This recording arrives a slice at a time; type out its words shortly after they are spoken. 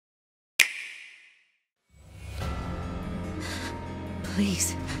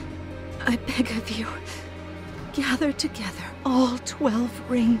Please, I beg of you, gather together all 12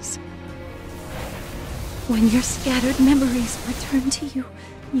 rings. When your scattered memories return to you,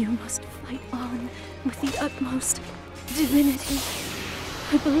 you must fight on with the utmost divinity.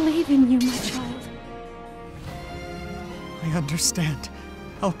 I believe in you, my child. I understand.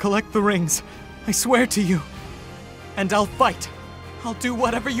 I'll collect the rings. I swear to you. And I'll fight. I'll do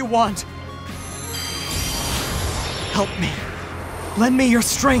whatever you want. Help me. Lend me your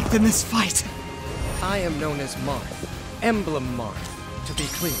strength in this fight. I am known as Marth, Emblem Marth, to be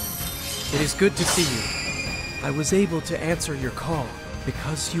clear. It is good to see you. I was able to answer your call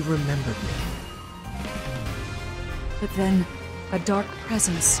because you remembered me. But then, a dark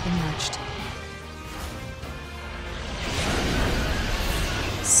presence emerged.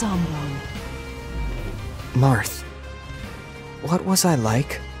 Someone. Marth, what was I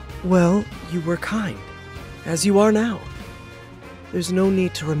like? Well, you were kind, as you are now. There's no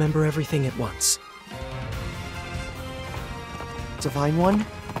need to remember everything at once. Divine One,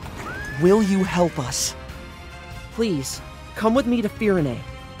 will you help us? Please, come with me to Firene.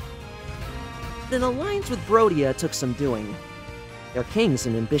 An alliance with Brodia took some doing. Their king's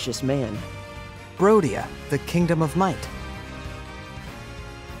an ambitious man. Brodia, the Kingdom of Might.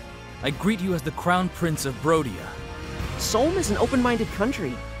 I greet you as the Crown Prince of Brodia. Solm is an open-minded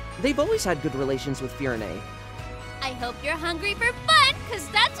country. They've always had good relations with Firene. I hope you're hungry for fun, because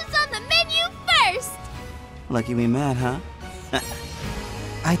that's what's on the menu first! Lucky we met, huh?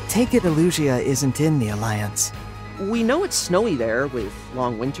 I take it Elusia isn't in the Alliance. We know it's snowy there, with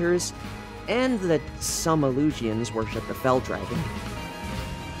long winters, and that some Elusians worship the Fell Dragon.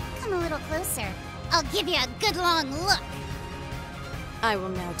 Come a little closer. I'll give you a good long look. I will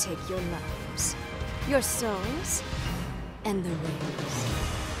now take your lives, your souls, and the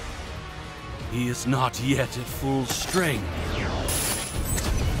rings. He is not yet at full strength.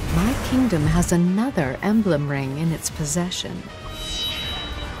 My kingdom has another emblem ring in its possession.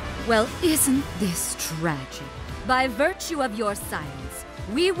 Well, isn't this tragic? By virtue of your silence,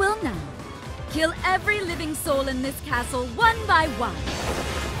 we will now kill every living soul in this castle one by one.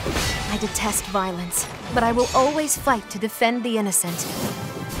 I detest violence, but I will always fight to defend the innocent.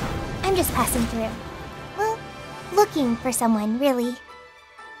 I'm just passing through. Well, looking for someone, really.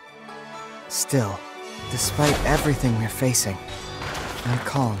 Still, despite everything we're facing, I'm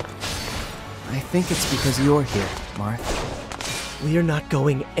calm. I think it's because you're here, Marth. We are not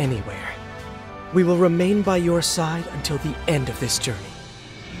going anywhere. We will remain by your side until the end of this journey.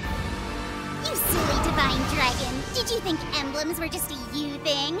 You silly divine dragon. Did you think emblems were just a you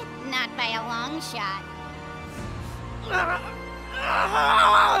thing? Not by a long shot.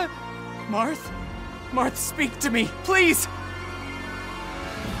 Marth? Marth, speak to me, please!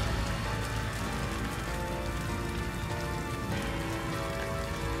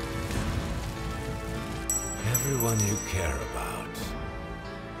 Everyone you care about